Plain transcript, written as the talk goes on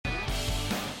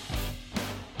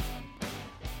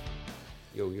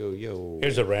Yo.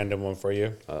 Here's a random one for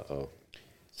you. Uh-oh.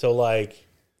 So, like,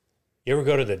 you ever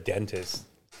go to the dentist,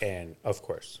 and of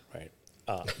course, right?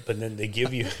 But then they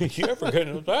give you, you ever go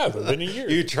to the bathroom in a year?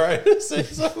 You trying to say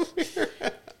something here?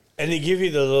 And they give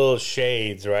you the little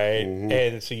shades, right? Mm-hmm.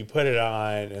 And so you put it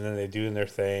on, and then they do their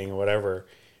thing, whatever.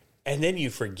 And then you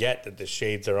forget that the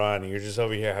shades are on, and you're just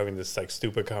over here having this, like,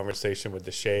 stupid conversation with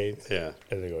the shades. Yeah.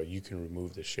 And they go, you can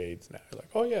remove the shades now. You're like,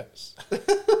 oh, yes.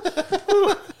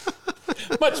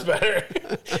 Much better.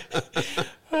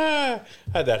 I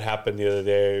had that happen the other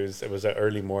day. It was an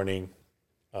early morning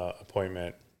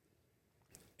appointment.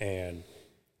 And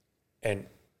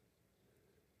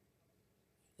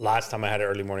last time I had an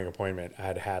early morning appointment,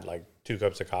 I had like 2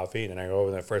 cups of coffee, and then I go over,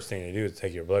 and the first thing they do is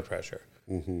take your blood pressure.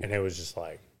 Mm-hmm. And it was just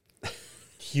like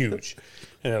huge.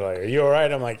 And they're like, are you all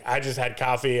right? I'm like, I just had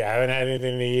coffee. I haven't had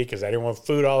anything to eat because I didn't want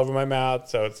food all over my mouth.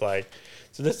 So it's like,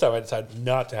 so this time I decided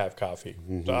not to have coffee.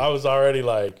 Mm-hmm. So I was already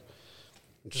like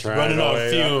just running on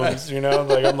fumes, you know?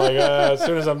 Like, I'm like, as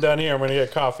soon as I'm done here, I'm going to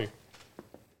get coffee.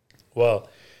 Well,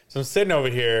 so I'm sitting over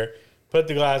here, put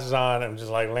the glasses on, I'm just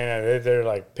like laying out, they're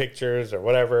like pictures or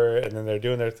whatever, and then they're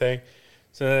doing their thing.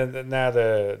 So then now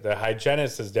the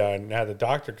hygienist is done, now the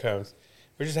doctor comes.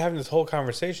 We're just having this whole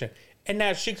conversation. And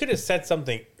now she could have said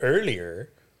something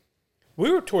earlier. We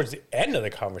were towards the end of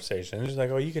the conversation. And she's like,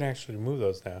 oh, you can actually remove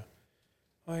those now.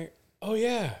 I'm like, oh,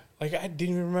 yeah. Like, I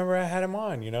didn't even remember I had them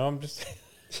on, you know? I'm just,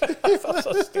 I felt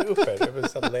so stupid. It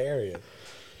was hilarious.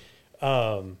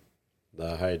 The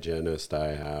hygienist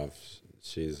I have,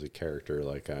 she's a character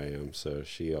like I am, so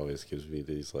she always gives me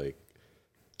these, like,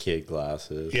 kid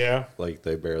glasses. Yeah. Like,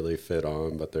 they barely fit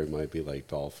on, but they might be like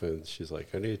dolphins. She's like,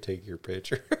 I need to take your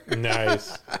picture.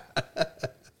 Nice.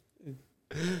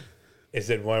 Is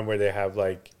it one where they have,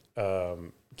 like,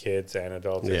 kids and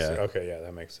adults? Yeah. Okay, yeah,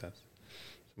 that makes sense.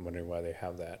 I'm wondering why they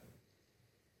have that.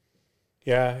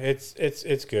 Yeah,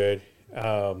 it's good.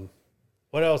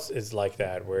 What else is like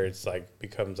that where it's like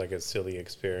becomes like a silly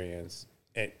experience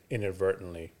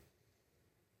inadvertently?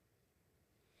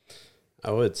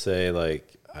 I would say,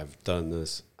 like, I've done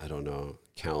this, I don't know,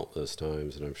 countless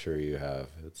times, and I'm sure you have.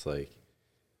 It's like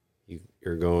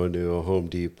you're going to a Home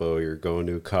Depot, you're going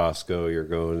to Costco, you're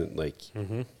going, like,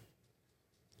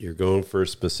 you're going for a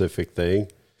specific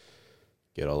thing,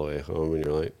 get all the way home, and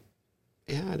you're like,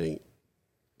 yeah, I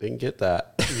didn't get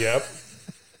that. Yep.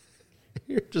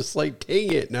 You're just like,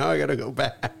 dang it, now I got to go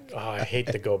back. Oh, I hate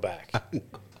to go back.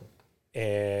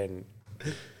 And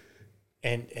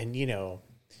you know,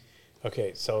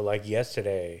 okay, so like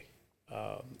yesterday,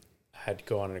 I had to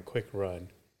go on a quick run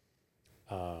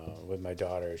with my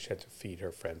daughter. She had to feed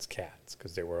her friend's cats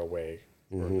because they were away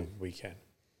for the weekend.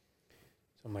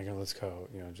 So I'm like, oh, let's go,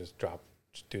 you know, just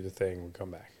do the thing, we'll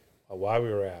come back. Well, while we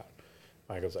were out,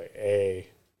 Michael's like, hey,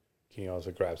 can you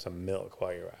also grab some milk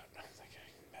while you're out? And I was like,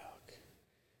 milk.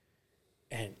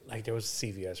 And like there was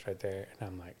CVS right there, and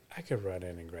I'm like, I could run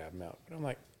in and grab milk. But I'm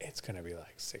like, it's going to be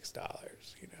like $6,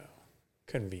 you know,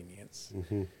 convenience.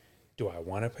 Mm-hmm. Do I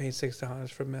want to pay $6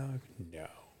 for milk? No.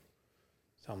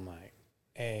 So I'm like,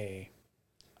 hey,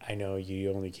 I know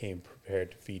you only came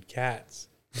prepared to feed cats,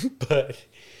 but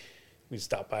we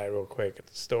stop by real quick at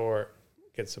the store,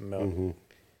 get some milk. Mm-hmm.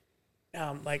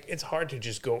 Now, I'm like, it's hard to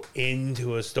just go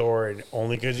into a store and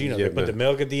only because, you know, they put the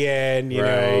milk at the end, you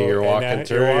know. You're walking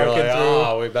through, you're like,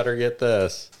 oh, we better get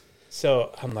this.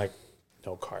 So I'm like,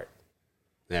 no cart.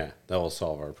 Yeah, that will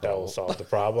solve our problem. That will solve the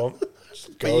problem.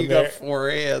 But you got 4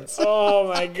 hands. Oh,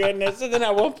 my goodness. And then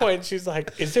at one point, she's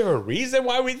like, is there a reason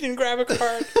why we didn't grab a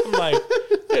cart? I'm like,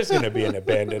 there's going to be an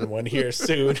abandoned one here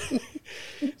soon.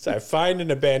 So I find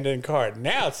an abandoned cart.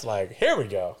 Now it's like, here we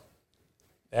go.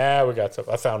 We got some.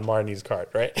 I found Marnie's cart,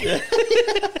 right?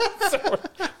 So,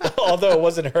 although it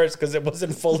wasn't hers because it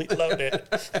wasn't fully loaded.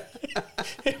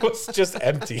 It was just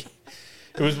empty.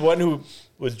 It was one who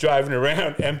was driving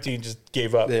around empty and just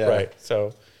gave up, right?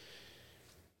 So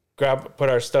put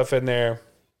our stuff in there,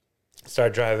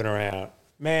 start driving around.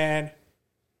 Man,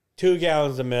 2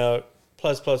 gallons of milk,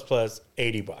 plus,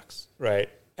 $80, right?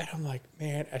 And I'm like,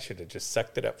 man, I should have just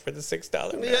sucked it up for the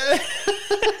 $6 milk.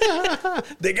 Yeah.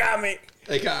 They got me.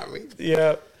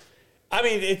 Yeah. I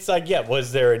mean, it's like, yeah,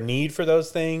 was there a need for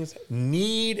those things?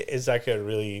 Need is like a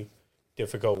really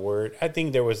difficult word. I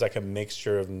think there was like a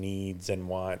mixture of needs and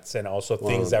wants and also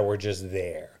things that were just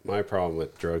there. My problem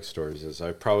with drugstores is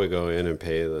I probably go in and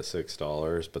pay the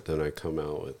 $6, but then I come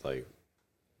out with like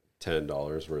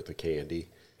 $10 worth of candy.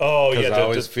 Oh, yeah. Because I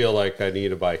always feel like I need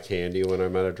to buy candy when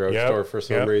I'm at a drugstore for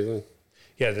some reason.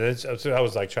 Yeah, so I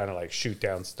was like trying to like shoot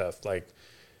down stuff. Like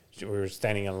we were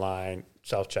standing in line,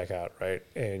 self-checkout, right?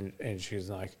 And she's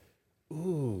like,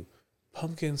 ooh,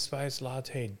 pumpkin spice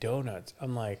latte donuts.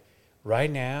 I'm like,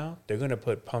 right now they're gonna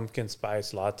put pumpkin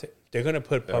spice latte. They're gonna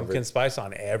put pumpkin spice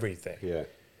on everything. Yeah.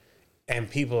 And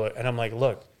people, and I'm like,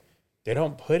 look, they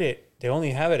don't put it. They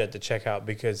only have it at the checkout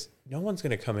because no one's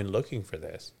gonna come in looking for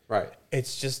this. Right.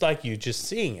 It's just like you just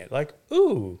seeing it. Like,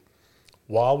 ooh,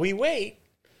 while we wait,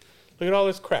 look at all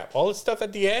this crap, all this stuff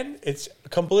at the end. It's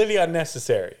completely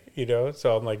unnecessary, you know.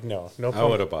 So I'm like, no. I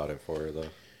would have bought it for her though.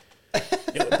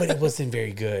 But it wasn't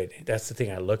very good. That's the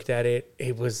thing. I looked at it.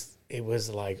 It was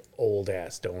like old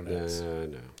ass donuts. Yeah, I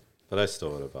know. But I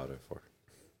still would have bought it for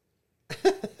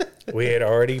her. We had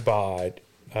already bought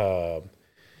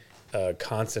a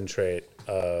concentrate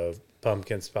of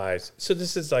pumpkin spice. So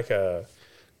this is like a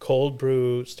cold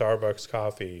brew Starbucks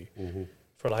coffee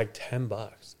for like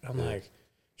 $10. I'm like,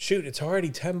 shoot, it's already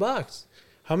 $10.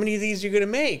 How many of these are you gonna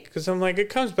make? Because I'm like, it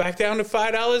comes back down to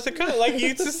 $5 a cup. Like,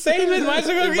 it's the same. It might as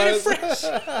well go get it fresh.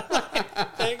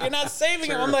 Like, you're not saving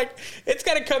them. I'm like, it's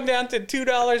got to come down to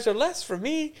 $2 or less for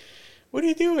me. What are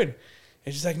you doing?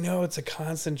 And she's like, no, it's a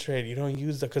concentrate. You don't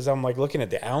use that. Because I'm like looking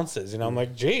at the ounces, and I'm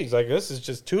like, geez, like this is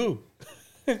just 2.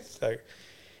 It's like,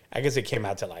 I guess it came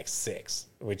out to like 6,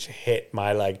 which hit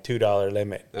my like $2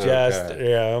 limit. Just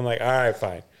I'm like, all right,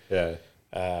 fine. Yeah.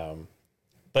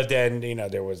 But then, you know,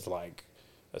 there was like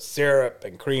a syrup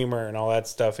and creamer and all that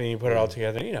stuff, and you put it all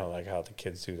together. You know, like how the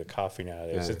kids do the coffee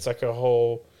nowadays. It's like a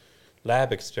whole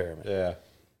lab experiment. Yeah.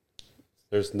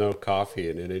 There's no coffee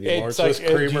in it anymore. It's like,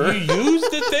 creamer. do you use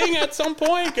the thing at some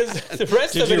point? Because the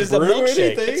rest of it is a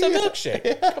milkshake. Anything? It's a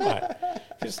milkshake. Come on.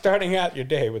 You're starting out your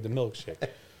day with a milkshake.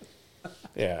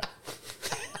 Yeah.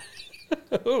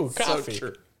 Ooh, coffee. So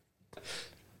true.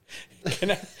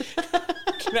 Can I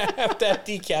have that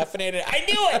decaffeinated? I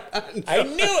knew it. I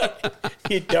knew it.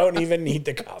 You don't even need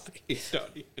the coffee. You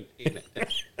don't even need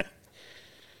it.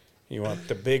 You want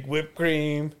the big whipped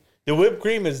cream. The whipped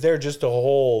cream is there just to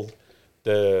hold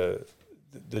the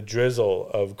drizzle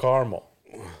of caramel.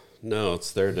 No,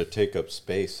 it's there to take up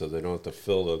space so they don't have to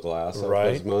fill the glass up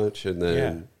Right. as much, and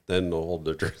then they'll hold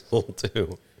the drizzle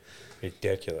too.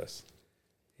 Ridiculous.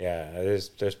 Yeah, there's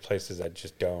places I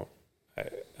just don't.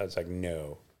 I was like,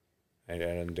 no, I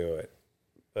don't do it.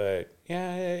 But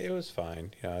yeah, it was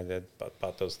fine. You know, I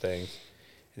bought those things.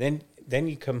 And then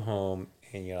you come home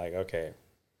and you're like, okay,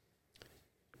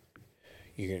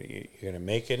 you're gonna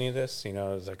make any of this? You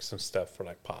know, there's like some stuff for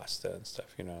like pasta and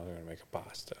stuff. You know, they're gonna make a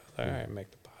pasta. All right,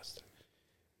 make the pasta.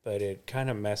 But it kind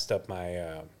of messed up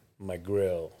my my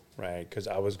grill, right? Because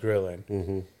I was grilling.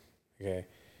 Mm-hmm. Okay,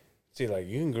 see, like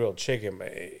you can grill chicken,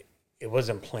 but it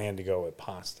wasn't planned to go with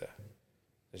pasta.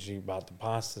 So she bought the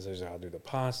pasta, so she's like, I'll do the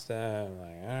pasta. I'm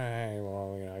like, all right,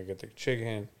 well, you know, I get the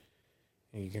chicken,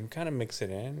 and you can kind of mix it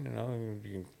in. You know,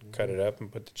 you can cut it up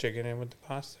and put the chicken in with the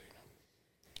pasta. You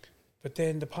know, but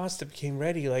then the pasta became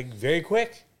ready like very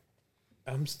quick.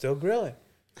 I'm still grilling,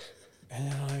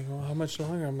 and they're like, well, how much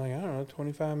longer? I'm like, I don't know,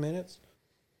 25 minutes.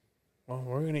 Well,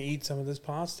 we're gonna eat some of this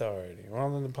pasta already. Well,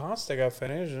 then the pasta got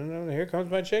finished, and then here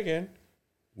comes my chicken.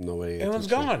 No way. Everyone's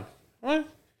gone. What?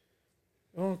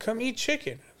 Well, come eat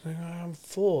chicken. I'm like, I'm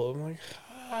full. I'm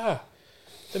like,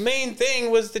 the main thing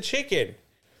was the chicken.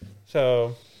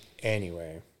 So,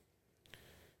 anyway,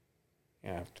 I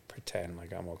have to pretend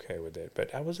like I'm okay with it,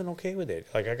 but I wasn't okay with it.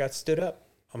 Like I got stood up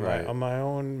on my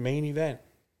own main event.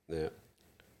 Yeah.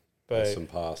 But some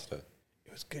pasta.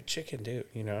 It was good chicken, dude.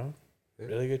 You know,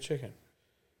 really good chicken.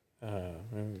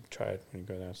 Maybe try it when you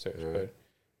go downstairs. Right.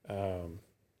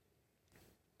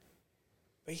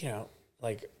 But you know,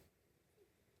 like.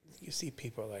 You see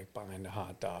people like buying the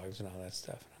hot dogs and all that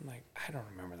stuff. And I'm like, I don't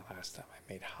remember the last time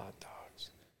I made hot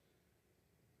dogs.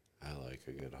 I like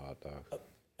a good hot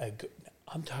dog.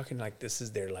 I'm talking like this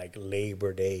is their like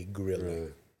Labor Day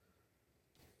grilling.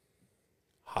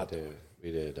 Hot dog.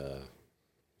 We did,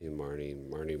 me and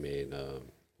Marnie made,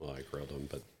 well, I grilled them,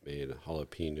 but made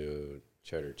jalapeno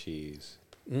cheddar cheese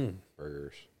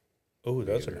burgers. Oh,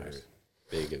 those are nice.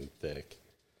 Big and thick.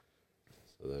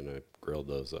 So then I grilled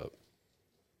those up.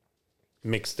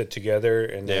 Mixed it together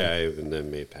and then, I even then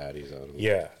made patties out of them.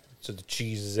 Yeah. So the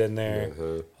cheese is in there,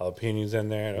 jalapenos in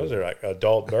there. Those are like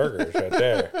adult burgers right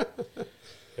there.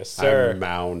 Yes, sir. I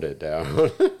mound it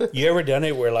down. You ever done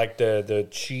it where like the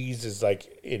cheese is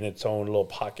like in its own little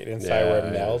pocket inside where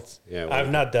it melts? Yeah.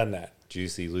 I've not done that.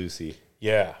 Juicy Lucy.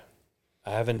 Yeah.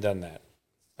 I haven't done that.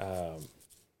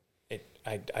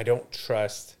 I don't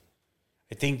trust.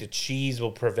 I think the cheese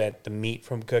will prevent the meat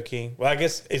from cooking. Well, I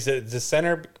guess the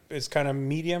center is kind of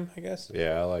medium, I guess.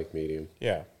 Yeah, I like medium.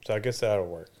 Yeah, so I guess that'll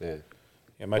work. Yeah.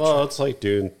 Yeah, it's like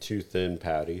doing 2 thin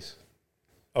patties.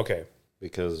 Okay.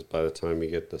 Because by the time you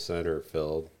get the center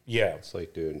filled, yeah, it's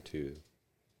like doing 2.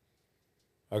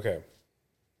 Okay.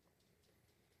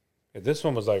 This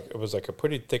one was like, it was like a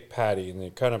pretty thick patty, and they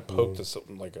kind of poked this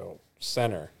like a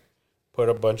center, put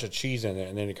a bunch of cheese in it,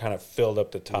 and then it kind of filled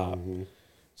up the top.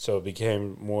 So it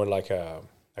became more like a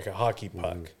hockey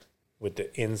puck with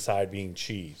the inside being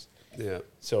cheese. Yeah.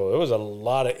 So it was a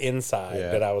lot of inside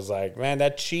that I was like, man,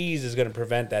 that cheese is going to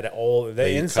prevent that all.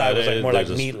 The inside was like more like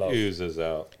meatloaf. Oozes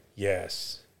out.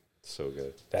 Yes. So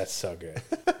good. That's so good.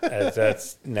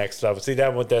 That's next level. See,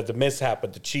 that with the mishap,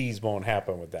 but the cheese won't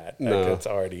happen with that. No. It's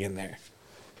already in there.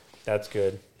 That's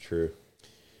good. True.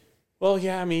 Well,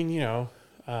 yeah, I mean,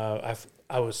 I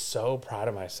was so proud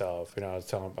of myself. I was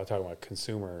talking about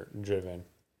consumer driven.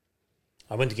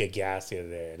 I went to get gas the other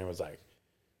day, and it was like,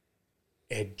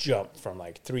 it jumped from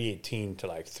like 318 to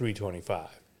like 325.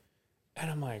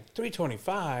 And I'm like,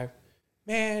 325?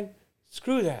 Man,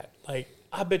 screw that. Like,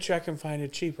 I bet you I can find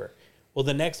it cheaper. Well,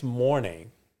 the next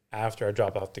morning after I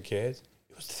dropped off the kids,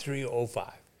 it was 305.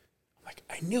 I'm like,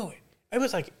 I knew it. It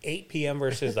was like 8 p.m.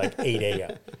 versus like 8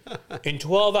 a.m. In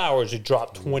 12 hours, it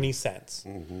dropped 20 cents.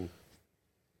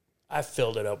 I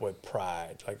filled it up with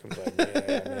pride. Like, I was like,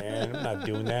 yeah, man, I'm not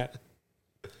doing that.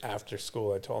 After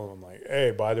school, I told him, I'm like,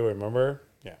 hey, by the way, remember?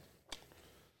 Yeah.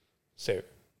 So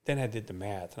then I did the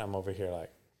math, and I'm over here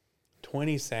like,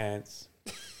 20 cents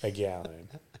a gallon.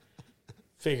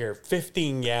 Figure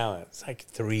 15 gallons, like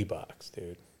 $3,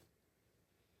 dude.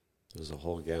 It was a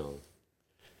whole gallon.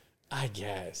 I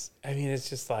guess. I mean, it's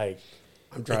just like,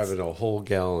 I'm driving a whole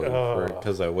gallon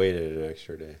because I waited an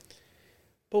extra day.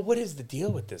 but what is the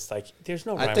deal with this? Like, there's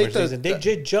no I rhyme or think reason. They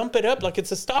just jump it up like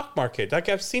it's a stock market. Like,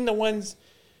 I've seen the ones,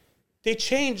 they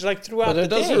change like throughout the day.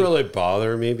 But it doesn't really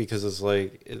bother me because it's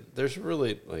like, there's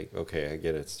really like, okay, I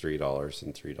get it's $3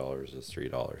 and $3 is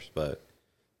 $3, but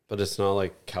it's not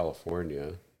like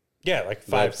California. Yeah, like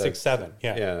 5, 6, 7.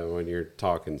 Yeah. Yeah, when you're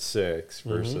talking 6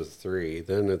 versus 3,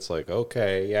 then it's like,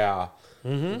 okay, yeah.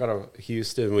 We got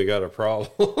Houston, we got a problem.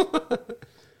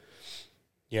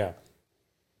 Yeah.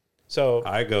 So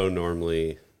I go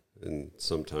normally and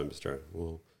sometimes try,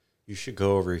 well, you should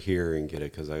go over here and get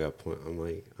it because I got point. I'm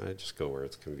like, I just go where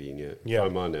it's convenient. Yeah.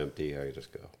 If I'm on empty, I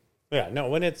just go. yeah, no,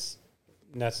 when it's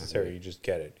necessary, you just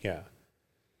get it. Yeah.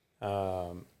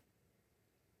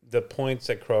 The points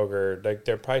at Kroger, like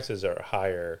their prices are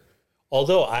higher.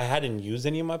 Although I hadn't used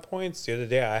any of my points the other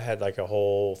day, I had like a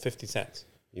whole 50 cents.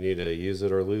 You need to use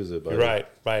it or lose it, buddy. Right.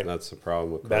 That's the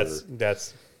problem with Kroger.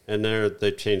 That's And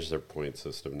they've changed their point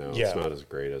system now. Yeah. It's not as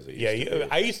great as it used to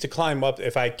be. I used to climb up.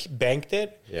 If I banked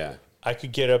it, Yeah. I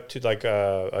could get up to like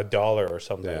 $1 or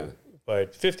something. Yeah.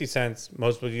 But 50 cents,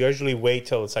 most people usually wait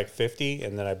till it's like 50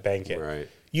 and then I bank it. Right.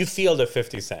 You feel the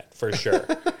 50 cent for sure.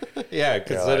 Yeah,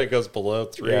 because then it goes below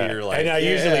 3. Yeah. You're like, and I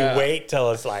usually wait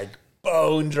till it's like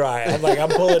bone dry. I'm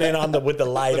pulling in on with the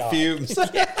light the on. fumes.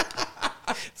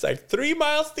 It's like 3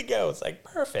 miles to go. It's like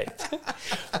perfect.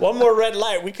 One more red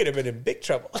light, we could have been in big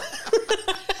trouble.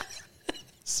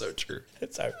 So true.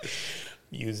 It's our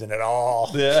using it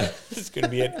all. Yeah. It's going to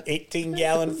be an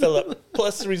 18-gallon fill-up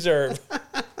plus reserve.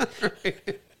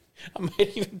 Right. I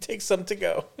might even take some to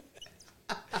go.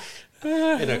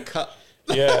 In a cup.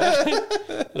 Yeah.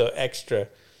 A little extra.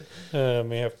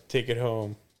 May have to take it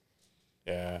home.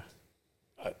 Yeah.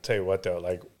 I'll tell you what, though,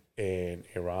 like in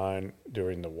Iran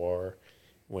during the war,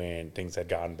 when things had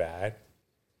gone bad,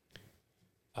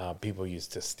 people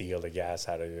used to steal the gas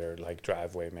out of your like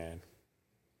driveway, man.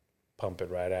 Pump it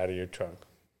right out of your trunk.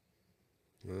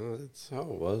 Well, that's how it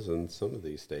was in some of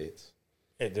these states.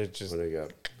 They just When they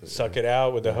got suck it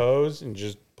out with the hose and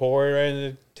just pour it right in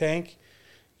the tank.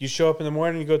 You show up in the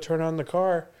morning, you go turn on the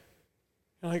car.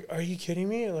 You're like, are you kidding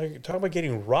me? Like, talk about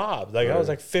getting robbed. Like, I was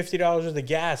like $50 worth of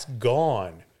gas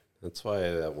gone. That's why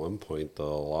at one point the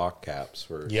lock caps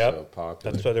were Yep. so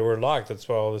popular. That's why they were locked. That's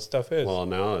why all this stuff is. Well,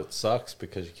 now it sucks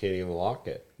because you can't even lock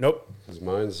it. Nope. Because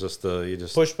mine's just you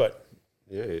just Push button.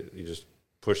 Yeah, you just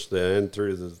push the end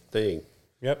through the thing.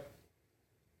 Yep.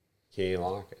 Can't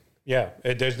lock it. Yeah.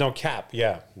 There's no cap.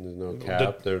 Yeah. There's no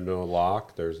cap. There's no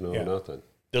lock. There's no nothing.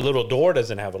 The little door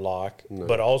doesn't have a lock, No.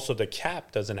 but also the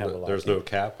cap doesn't have a lock. There's no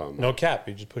cap on mine. No cap.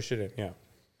 You just push it in. Yeah.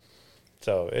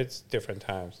 So it's different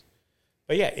times.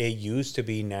 But yeah, it used to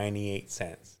be 98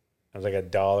 cents. It was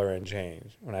like $1 and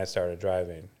change when I started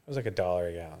driving. It was like $1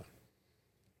 a gallon.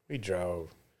 We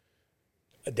drove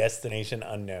a destination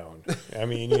unknown. I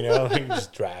mean, like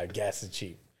just drive. Gas is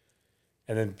cheap.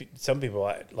 And then some people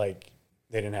like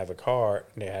they didn't have a car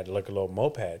and they had like a little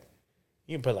moped.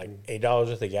 You can put like $8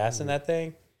 worth of gas in that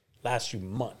thing. Lasts you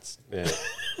months. Yeah.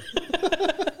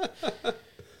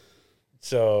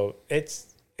 So it's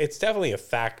definitely a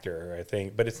factor, I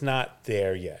think, but it's not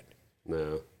there yet.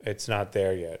 No. It's not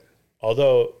there yet.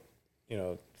 Although,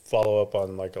 follow up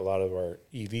on like a lot of our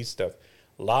EV stuff.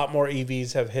 A A lot more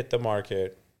EVs have hit the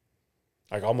market.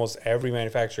 Like almost every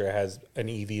manufacturer has an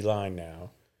EV line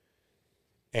now.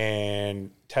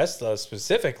 And Tesla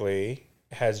specifically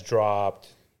has dropped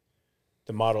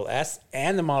the Model S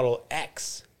and the Model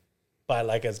X by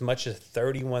like as much as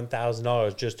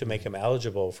 $31,000 just to make them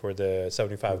eligible for the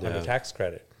 7,500 tax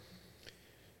credit.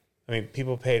 I mean,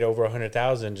 people paid over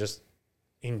 $100,000 just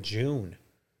in June,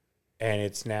 and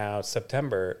it's now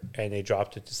September, and they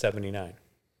dropped it to 79.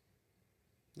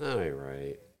 No, you're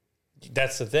right.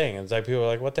 That's the thing. It's like people are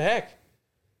like, "What the heck,"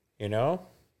 you know?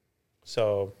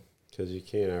 So because you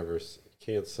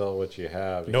can't sell what you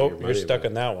have. Nope, you're stuck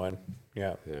in that one.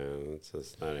 Yeah, it's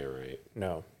just not right.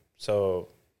 No, so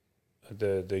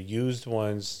the used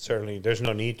ones certainly. There's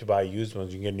no need to buy used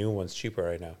ones. You can get new ones cheaper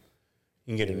right now.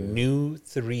 You can get a new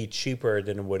 3 cheaper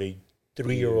than what a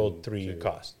 3-year-old 3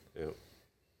 cost. Yeah.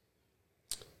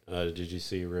 Did you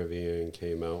see Rivian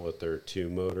came out with their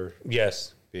 2-motor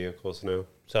vehicles now?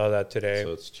 Saw that today.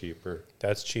 So it's cheaper.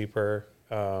 That's cheaper.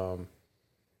 Saw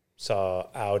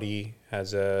Audi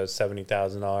has a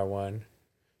 $70,000 one.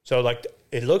 So like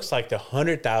it looks like the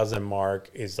 100,000 mark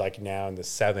is like now in the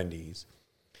 70s,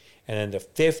 and then the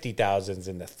 50,000's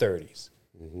in the 30s.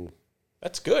 Mm-hmm.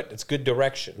 That's good. It's good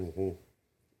direction. Mm-hmm.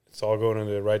 It's all going in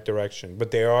the right direction.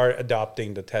 But they are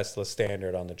adopting the Tesla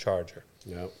standard on the Charger.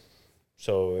 Yep.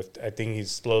 So I think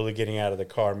he's slowly getting out of the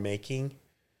car making,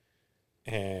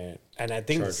 and I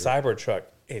think the Cybertruck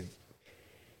is.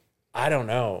 I don't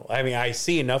know. I mean, I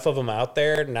see enough of them out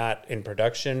there, not in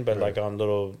production, but like on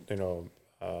little,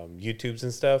 YouTubes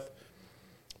and stuff.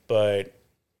 But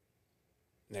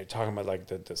they're talking about like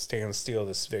the stainless steel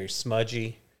that's very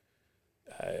smudgy.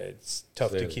 It's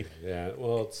tough to keep. Yeah,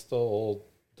 well, it's the old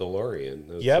DeLorean.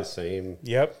 It's the same.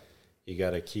 Yep. You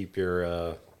got to keep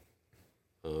your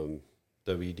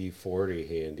WD-40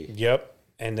 handy. Yep.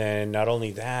 And then not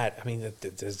only that, I mean, the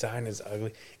design is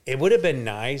ugly. It would have been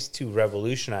nice to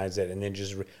revolutionize it and then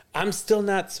just... I'm still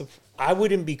not... I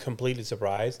wouldn't be completely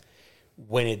surprised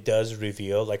when it does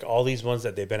reveal, like all these ones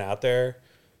that they've been out there,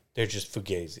 they're just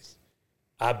fugazis.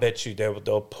 I bet you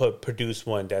they'll produce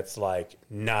one that's like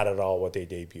not at all what they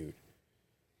debuted.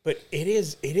 But it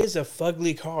is a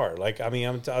fugly car. Like, I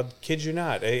mean, I'll kid you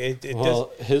not.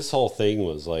 His whole thing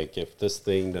was like, if this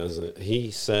thing doesn't... He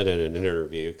said in an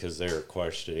interview, because they were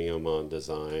questioning him on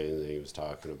design, and he was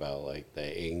talking about like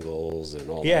the angles and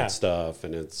all that stuff,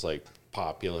 and it's like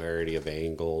popularity of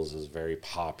angles is very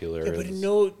popular. Yeah, but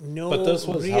no. But this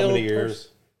was how many years?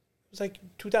 It was like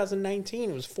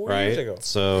 2019. It was 4 years ago.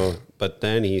 So, but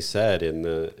then he said in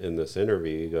this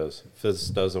interview, he goes, if this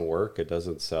doesn't work, it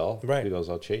doesn't sell. Right. He goes,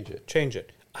 I'll change it. Change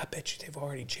it. I bet you they've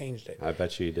already changed it. I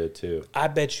bet you he did too. I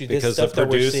bet you this stuff that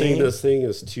we're seeing... Because producing this thing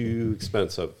is too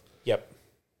expensive. Yep.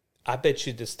 I bet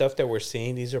you the stuff that we're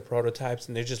seeing, these are prototypes,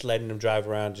 and they're just letting them drive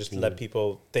around, just let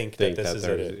people think that this is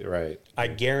it. Right. I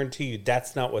guarantee you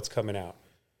that's not what's coming out.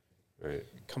 Right.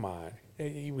 Come on.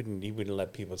 You wouldn't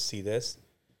let people see this.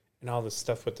 And all the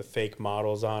stuff with the fake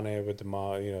models on it, with the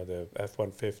the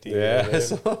F-150. Yeah.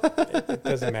 It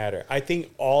doesn't matter. I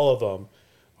think all of them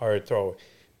are a throwaway.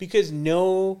 Because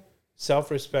no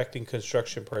self-respecting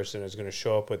construction person is going to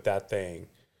show up with that thing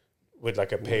with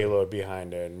like a payload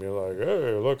behind it and be like,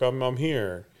 hey, look, I'm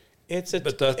here. It's a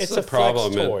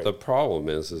problem. Flex toy. The problem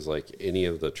is like any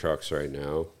of the trucks right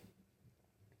now,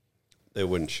 they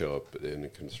wouldn't show up in a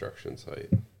construction site.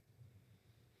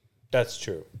 That's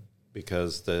true.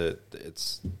 Because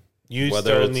it's you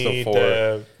still need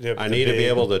the I need to be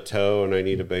able to tow, and I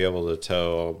need to be able to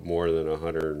tow more than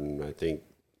 100. And I think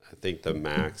the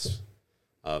max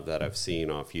of that I've seen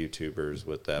off YouTubers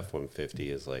with the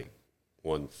F-150 is like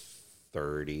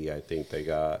 130. I think they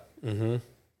got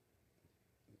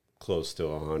close to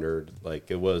 100.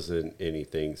 Like it wasn't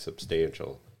anything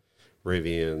substantial.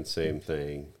 Rivian, same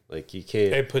thing. Like you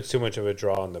can't. It puts too much of a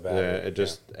draw on the battery. Yeah, it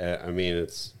just. I mean,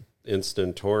 it's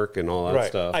instant torque and all that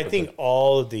stuff. I think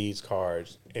all of these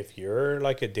cars, if you're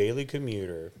like a daily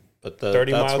commuter, but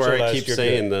 30 that's miles where or I less, keep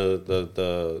saying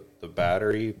the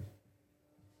battery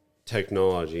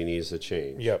technology needs to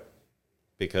change. Yep.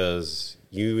 Because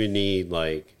you need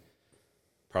like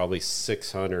probably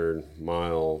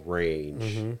 600-mile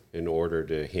range in order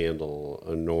to handle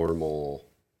a normal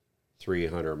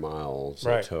 300 miles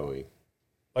of towing.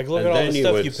 Like look at all the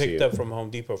stuff you picked up from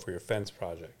Home Depot for your fence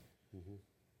project.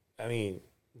 I mean,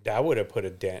 that would have put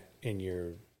a dent in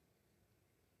your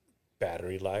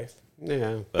battery life.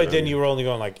 Yeah. But then you were only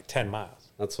going like 10 miles.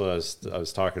 That's what I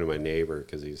was talking to my neighbor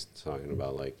because he's talking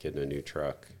about like getting a new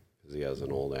truck because he has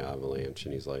an old Avalanche,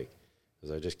 and he's like,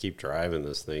 Because I just keep driving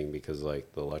this thing because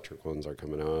like the electric ones are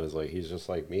coming out. It's like he's just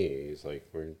like me. He's like,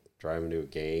 we're driving to a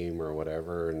game or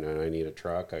whatever, and then I need a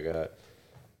truck. I got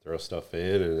throw stuff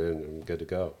in, and then I'm good to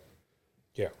go.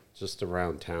 Yeah, just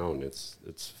around town,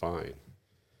 it's fine.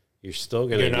 You're still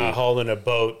gonna. You're not hauling a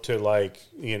boat to like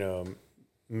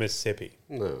Mississippi.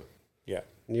 No. Yeah.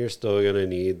 You're still gonna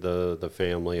need the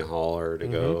family hauler to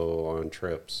go on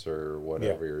trips or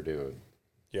whatever you're doing.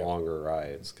 Yeah. Longer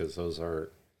rides, because those aren't,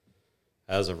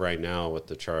 as of right now with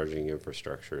the charging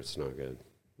infrastructure, it's not good.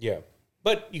 Yeah,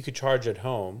 but you could charge at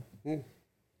home,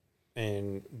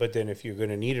 but then if you're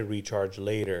gonna need a recharge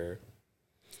later.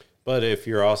 But if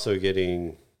you're also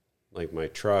getting, like my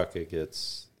truck, it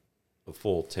gets a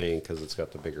full tank because it's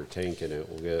got the bigger tank in it.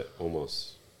 We'll get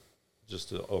almost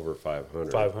just over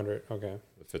 500. 500, okay.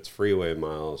 If it's freeway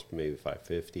miles, maybe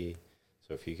 550.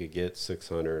 So if you could get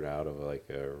 600 out of like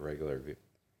a regular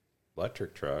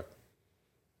electric truck,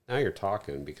 now you're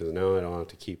talking, because now I don't have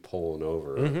to keep pulling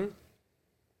over. Mm-hmm.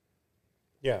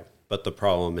 Yeah. But the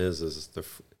problem is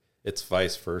it's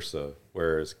vice versa.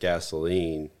 Whereas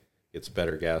gasoline gets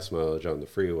better gas mileage on the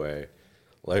freeway,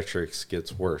 electrics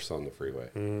gets worse on the freeway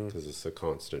because it's a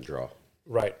constant draw.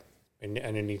 Right, and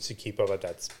it needs to keep up at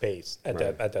that space, at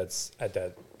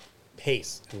that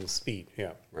pace and the speed.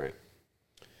 Yeah. Right.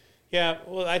 Yeah.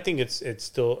 Well, I think it's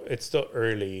still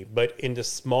early, but in the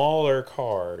smaller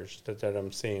cars that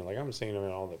I'm seeing, like I'm seeing them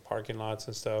in all the parking lots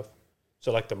and stuff.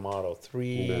 So like the Model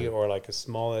 3 or like a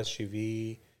small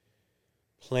SUV,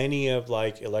 plenty of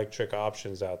like electric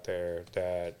options out there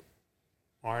that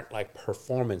aren't like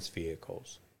performance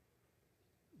vehicles,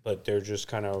 but they're just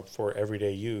kind of for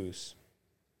everyday use.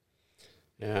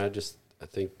 Yeah, I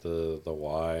think the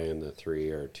Y and the 3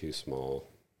 are too small.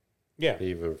 Yeah.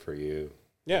 Even for you.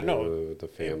 Yeah, no. The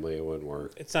family, it wouldn't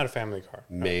work. It's not a family car.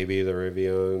 Maybe the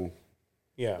Rivian,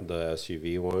 yeah, the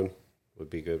SUV one would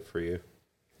be good for you.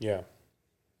 Yeah.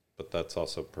 But that's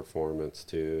also performance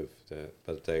too.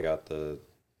 But they got the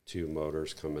 2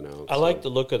 motors coming out. I like the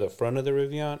look of the front of the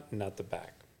Rivian, not the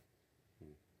back.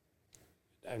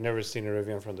 I've never seen a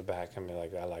Rivian from the back. I mean,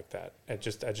 like I like that. I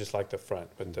just like the front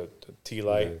with the T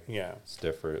light. Yeah, it's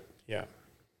different. Yeah.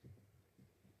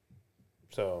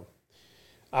 So,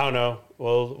 I don't know.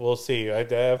 We'll see.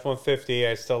 The F-150.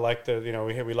 I still like the.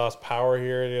 We lost power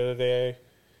here the other day,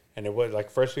 and it was like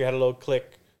first we had a little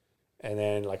click, and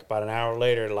then like about an hour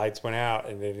later, the lights went out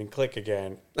and they didn't click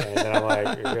again. And then I'm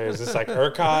like, is this like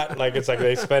ERCOT? Like it's like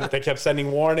they kept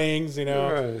sending warnings,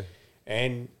 Right.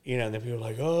 And then people were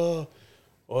like, oh.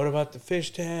 What about the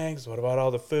fish tanks? What about all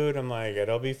the food? I'm like,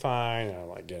 it'll be fine. And I'm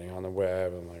like getting on the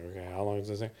web. I'm like, okay, how long is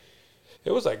this thing?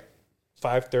 It was like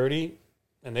 5:30,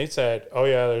 and they said, oh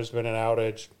yeah, there's been an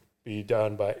outage. Be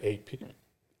done by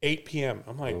 8 p.m.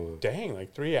 I'm like, dang,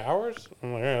 like 3 hours?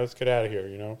 I'm like, all right, let's get out of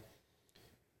here,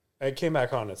 I came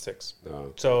back on at 6.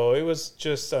 Oh. So it was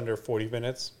just under 40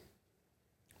 minutes.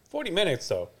 40 minutes,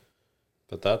 though.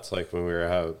 But that's like when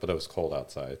but it was cold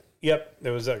outside. Yep,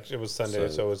 it was Sunday,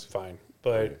 so it was fine.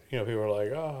 But, people were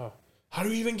like, oh, how do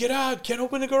we even get out? Can't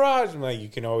open the garage. I'm like, you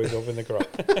can always open the garage.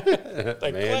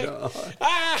 Like,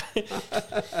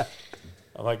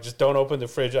 I'm like, just don't open the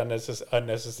fridge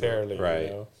unnecessarily. Right.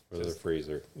 Or the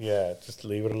freezer. Yeah, just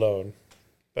leave it alone.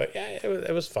 But, yeah,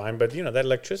 it was fine. But, that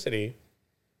electricity,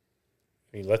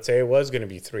 I mean, let's say it was going to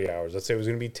be 3 hours. Let's say it was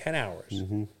going to be 10 hours.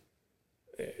 Mm-hmm.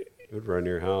 It would run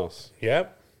your house.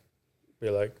 Yep. Be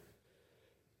like,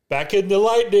 back in the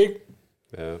lightning.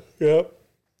 Yeah. Yep.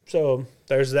 So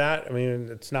there's that. I mean,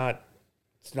 it's not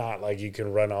like you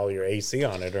can run all your AC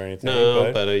on it or anything.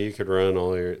 No, but you could run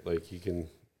all your, like, you can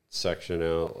section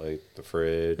out like the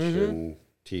fridge and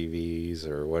TVs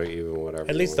or whatever.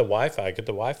 At least the Wi-Fi. Get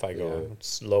the Wi-Fi going. Yeah.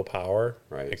 It's low power.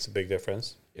 Right. Makes a big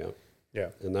difference. Yeah.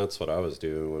 Yeah. And that's what I was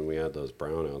doing when we had those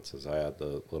brownouts. Is I had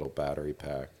the little battery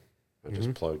pack. I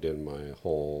just plugged in my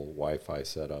whole Wi-Fi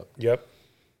setup. Yep.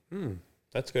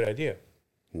 That's a good idea.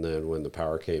 And then when the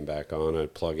power came back on,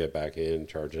 I'd plug it back in,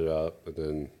 charge it up, and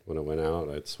then when it went out,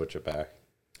 I'd switch it back.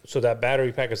 So that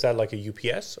battery pack, is that like a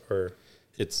UPS or?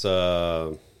 It's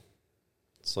like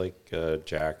a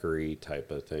Jackery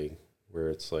type of thing where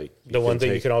it's like the one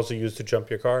that you can also use to jump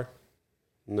your car.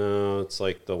 No, it's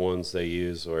like the ones they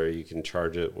use where you can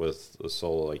charge it with the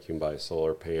solar. Like you can buy a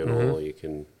solar panel, you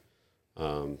can,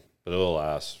 but it'll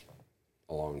last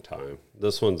a long time.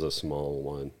 This one's a small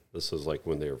one. This is like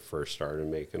when they were first started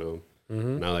making them.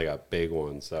 Now they got big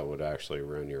ones that would actually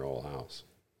run your whole house.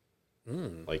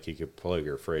 Like you could plug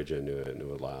your fridge into it and it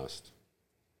would last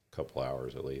a couple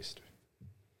hours at least.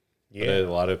 Yeah. But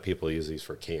a lot of people use these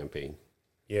for camping.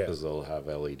 Yeah. Because they'll have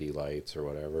LED lights or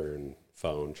whatever and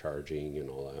phone charging and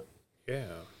all that.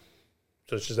 Yeah.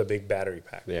 So it's just a big battery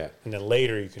pack. Yeah. And then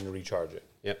later you can recharge it.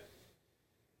 Yep.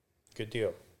 Good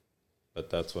deal. But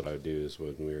that's what I do is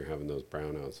when we were having those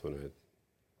brownouts when I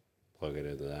plug it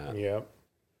into that. Yep.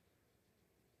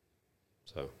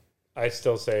 So I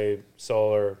still say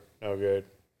solar, no good.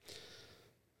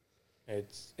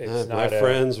 It's not my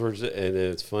friends were, and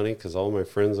it's funny because all my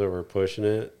friends that were pushing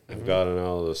it have gotten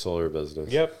out of the solar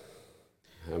business. Yep.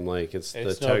 I'm like, it's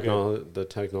the the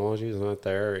technology is not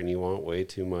there, and you want way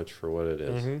too much for what it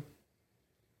is. Mm-hmm.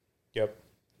 Yep.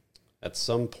 At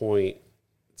some point,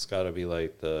 it's got to be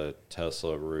like the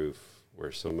Tesla roof,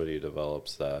 where somebody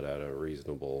develops that at a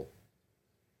reasonable.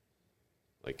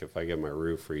 Like if I get my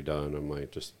roof redone, I'm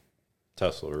like just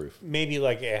Tesla roof. Maybe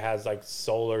like it has like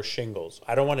solar shingles.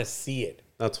 I don't want to see it.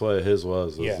 That's what his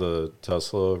was the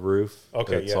Tesla roof.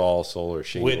 Okay, it's all solar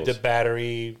shingles with the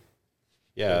battery.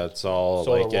 Yeah, it's all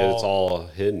solar like wall. it's all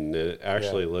hidden. It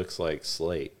actually looks like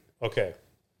slate. Okay.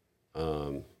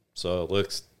 So it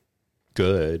looks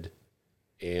good,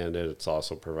 and it's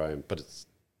also providing, but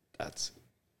that's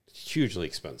hugely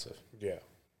expensive. Yeah.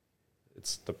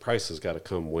 It's the price has got to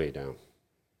come way down.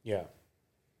 Yeah.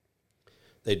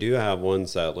 They do have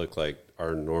ones that look like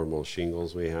our normal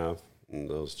shingles we have, and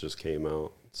those just came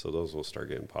out, so those will start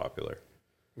getting popular.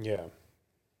 Yeah.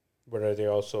 But are they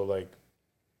also like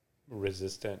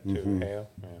resistant to hail?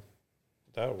 Yeah.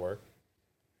 That would work.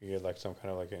 You get like some kind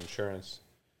of like insurance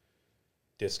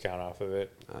discount off of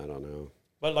it. I don't know.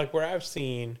 But like where I've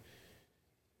seen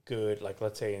good, like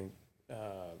let's say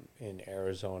in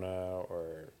Arizona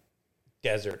or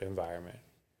desert environment,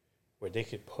 where they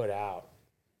could put out,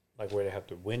 like where they have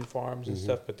the wind farms and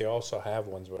stuff, but they also have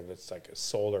ones where it's like a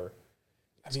solar.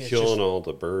 It's killing all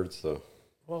the birds, though.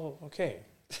 Well, okay.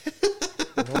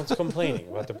 No one's complaining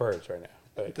about the birds right now.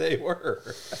 But they were.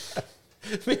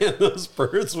 Man, those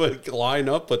birds would line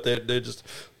up, but they just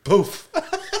poof.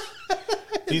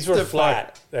 These were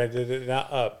flat. They're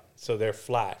not up, so they're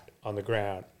flat on the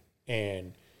ground,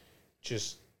 and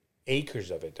just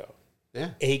acres of it, though.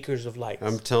 Yeah. Acres of lights.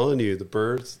 I'm telling you, the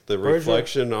birds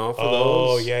reflection off of those.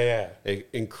 Oh, yeah. It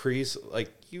increase, like,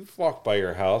 you walk by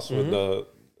your house with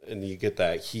and you get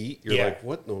that heat. You're like,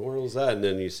 what in the world is that? And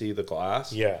then you see the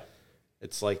glass. Yeah.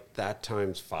 It's like that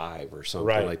times 5 or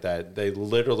something like that. They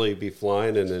literally be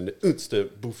flying and then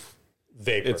instant, boof.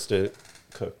 Vapor. Instant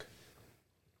cook.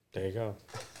 There you go.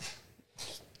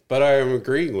 But I am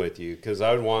agreeing with you because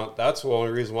that's the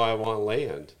only reason why I want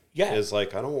land. Yeah. Is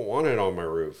like, I don't want it on my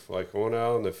roof. Like, I want it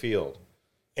out in the field.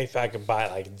 If I could buy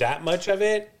like that much of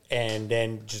it and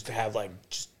then just have like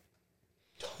just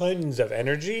tons of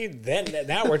energy, then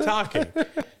now we're talking.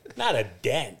 Not a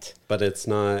dent. But it's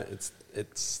not,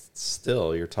 it's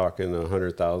still, you're talking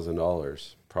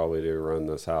 $100,000 probably to run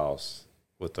this house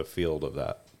with a field of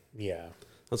that. Yeah.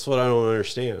 That's what I don't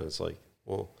understand. It's like,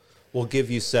 well, we'll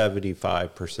give you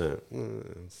 75%.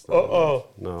 No,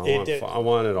 I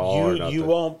want it all or nothing.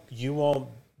 You won't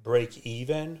break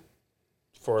even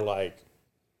for like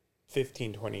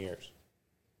 15, 20 years.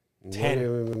 I'm not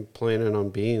even planning on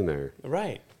being there.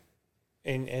 Right.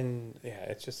 And yeah,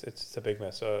 it's just a big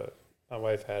mess. So my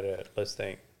wife had a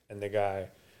listing, and the guy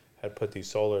had put these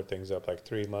solar things up like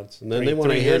 3 months. And then they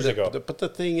want 3 years ago. But the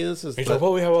thing is he's like,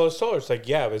 well, we have all this solar. It's like,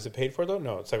 yeah, but is it paid for though?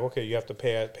 No. It's like, okay, you have to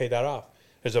pay that off.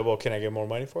 He's like, well, can I get more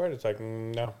money for it? It's like,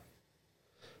 no.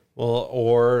 Well,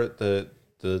 or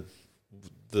the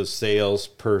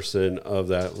salesperson of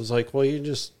that was like, well, you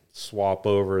just swap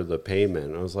over the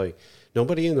payment. I was like,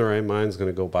 nobody in their right mind is going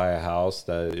to go buy a house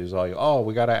that is like, oh,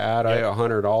 we got to add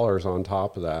 $100 on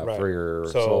top of that for your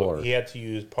solar. So he had to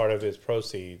use part of his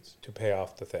proceeds to pay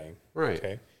off the thing. Right.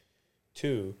 Okay.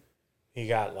 2, he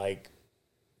got like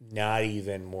not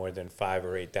even more than 5,000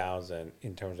 or 8,000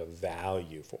 in terms of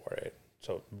value for it.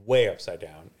 So way upside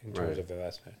down in terms of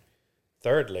investment.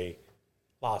 Thirdly,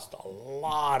 lost a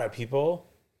lot of people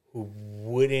who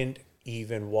wouldn't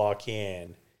even walk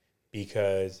in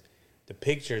because the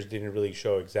pictures didn't really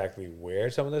show exactly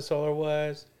where some of the solar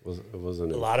was. It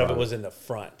wasn't a lot of it was in the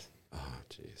front. Oh,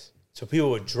 jeez. So people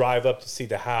would drive up to see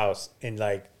the house, and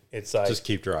like it's like just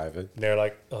keep driving. They're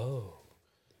like, "Oh,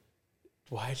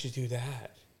 why'd you do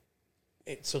that?"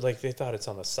 So like they thought it's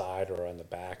on the side or on the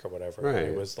back or whatever. Right.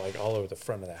 It was like all over the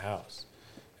front of the house.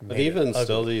 But even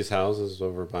still, these houses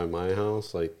over by my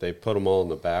house, like they put them all in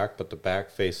the back, but the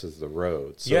back faces the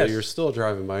road. So you're still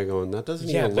driving by going, that doesn't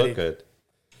even look good.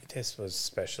 This was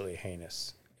especially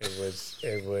heinous. It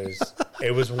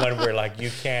was one where like you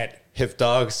can't. If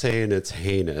dog's saying it's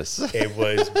heinous, it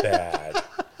was bad.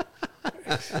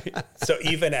 So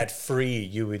even at free,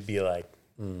 you would be like,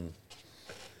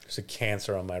 there's a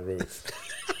cancer on my roof.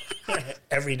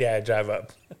 Every day I drive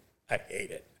up, I hate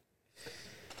it.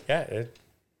 Yeah,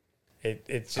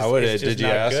 it's just. I would. It's just Did you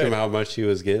not ask good. him how much he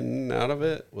was getting out of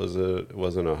it? It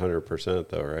wasn't 100%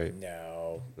 though, right?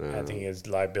 No, I think his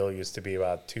liability used to be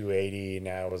about 280.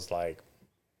 Now it was like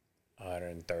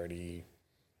 130,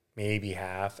 maybe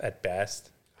half at best.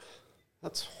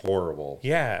 That's horrible.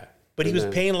 Yeah, but he was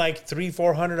paying like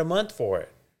 $300-400 a month for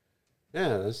it.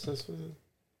 Yeah, that's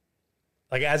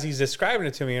Like as he's describing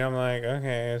it to me, and I'm like,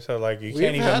 okay, so like you We've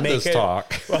can't even had make this it.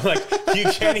 talk. Well, like you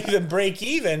can't even break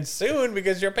even soon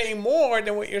because you're paying more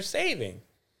than what you're saving.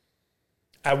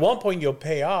 At one point, you'll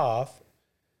pay off,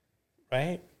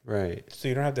 right? Right. So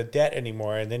you don't have the debt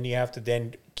anymore, and then you have to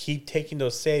then keep taking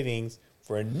those savings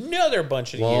for another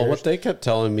bunch of years. Well, what they kept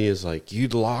telling me is like,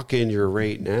 you'd lock in your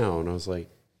rate now. And I was like,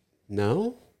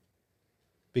 no.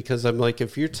 Because I'm like,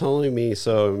 if you're telling me,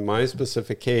 so in my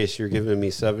specific case, you're giving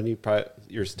me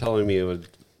you're telling me it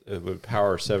would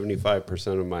power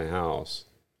 75% of my house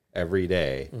every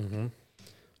day. Mm-hmm.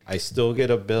 I still get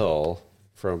a bill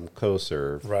from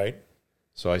CoServe. Right.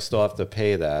 So I still have to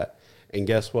pay that. And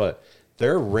guess what?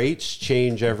 Their rates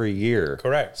change every year.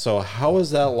 Correct. So how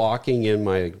is that locking in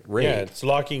my rate? Yeah, it's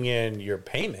locking in your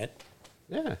payment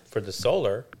Yeah. for the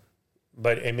solar,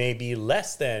 but it may be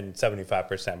less than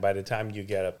 75% by the time you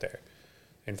get up there.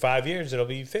 In 5 years, it'll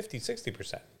be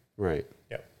 50-60%. Right.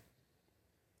 Yep.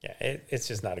 Yeah, it's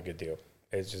just not a good deal.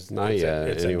 It's just Not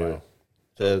yet. Anyway.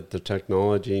 The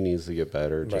technology needs to get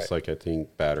better, just like I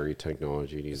think battery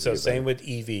technology needs to get better. So same with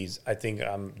EVs. I think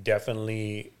I'm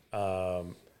definitely a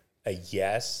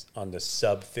yes on the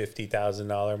sub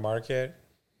 $50,000 market,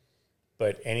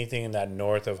 but anything in that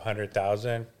north of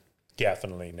 100,000,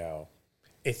 definitely no.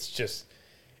 It's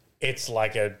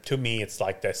like to me, it's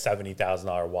like the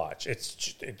 $70,000 watch.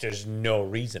 There's no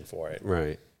reason for it.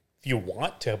 Right. If you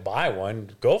want to buy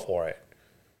one, go for it,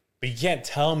 but you can't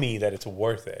tell me that it's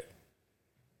worth it.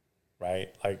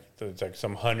 Right? Like it's like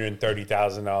some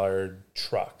 $130,000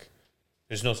 truck.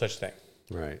 There's no such thing.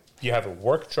 Right. You have a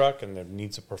work truck and it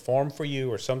needs to perform for you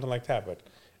or something like that. But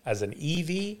as an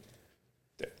EV,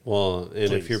 well, and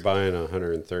please. if you're buying a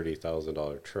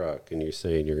 $130,000 truck and you're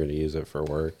saying you're going to use it for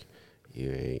work,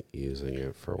 you ain't using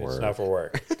it for work. It's not for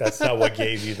work. That's not what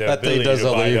gave you the that ability thing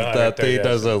to buy that thing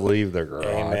doesn't leave the garage.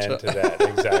 Amen to that.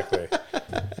 Exactly.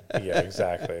 Yeah,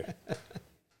 exactly.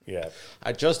 Yeah.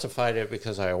 I justified it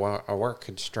because I work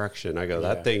construction. I go,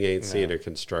 that thing ain't seeing a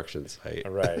construction site.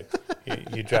 Right.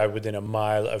 You drive within a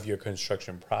mile of your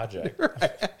construction project.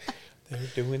 Right. They're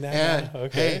doing that now?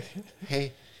 Okay.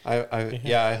 Hey.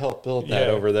 I helped build that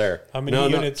over there. How many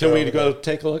units Can are we over go there?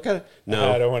 take a look at it? No.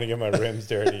 I don't want to get my rims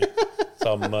dirty. It's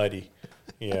all muddy.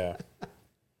 Yeah.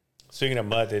 Speaking of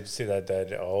mud, did you see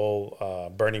that old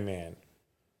Burning Man?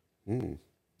 Mm.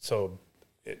 So,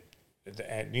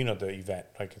 you know the event,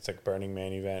 like it's like Burning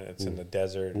Man event. It's in the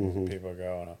desert, and people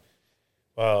go.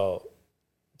 Well,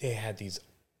 they had these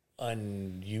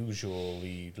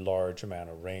unusually large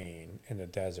amount of rain in the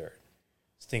desert.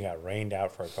 This thing got rained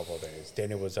out for a couple of days.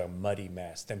 Then it was a muddy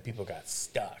mess. Then people got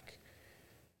stuck,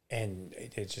 and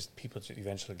people just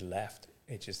eventually left.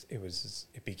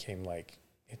 It became like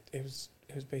it was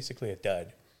basically a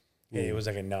dud. It was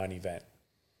like a non-event.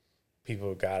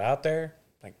 People got out there,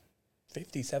 like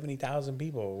 50, 70,000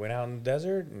 people went out in the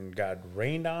desert and got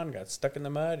rained on, got stuck in the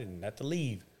mud, and had to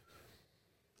leave.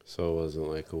 So it wasn't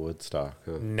like a Woodstock,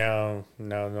 huh? No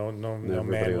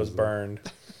man was burned.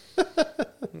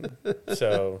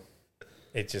 So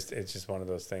it's just one of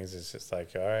those things. It's just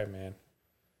like, all right, man,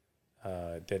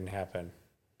 it didn't happen.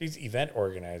 These event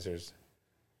organizers,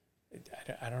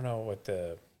 I don't know what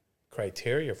the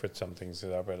criteria for some things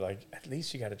are, but like at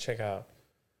least you got to check out.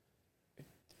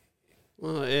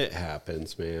 Well, it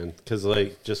happens, man. Because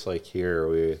just like here,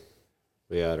 we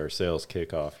had our sales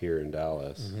kickoff here in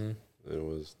Dallas. Mm-hmm. It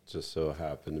was just so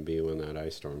happened to be when that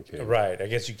ice storm came. Right. I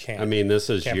guess you can't. I mean,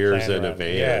 this is years in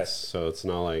advance, so it's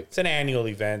not like it's an annual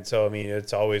event. So I mean,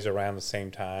 it's always around the same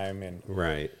time, and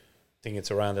right. I think it's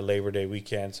around the Labor Day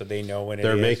weekend, so they know when it is.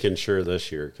 They're making sure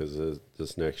this year because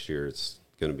this next year it's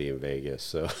going to be in Vegas.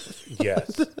 So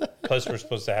yes. Plus, we're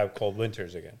supposed to have cold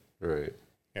winters again. Right.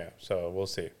 Yeah. So we'll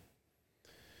see.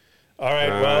 All right.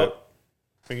 Well,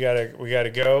 we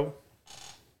gotta go.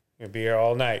 We'll be here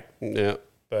all night. Yeah.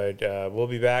 But we'll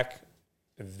be back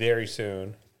very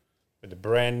soon with a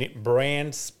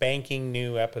brand spanking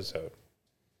new episode.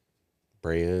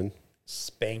 Brand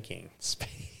spanking.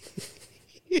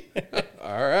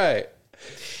 All right.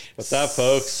 What's up,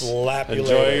 folks? Slap you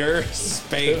Enjoy later. your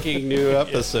spanking new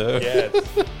episode.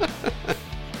 Yes.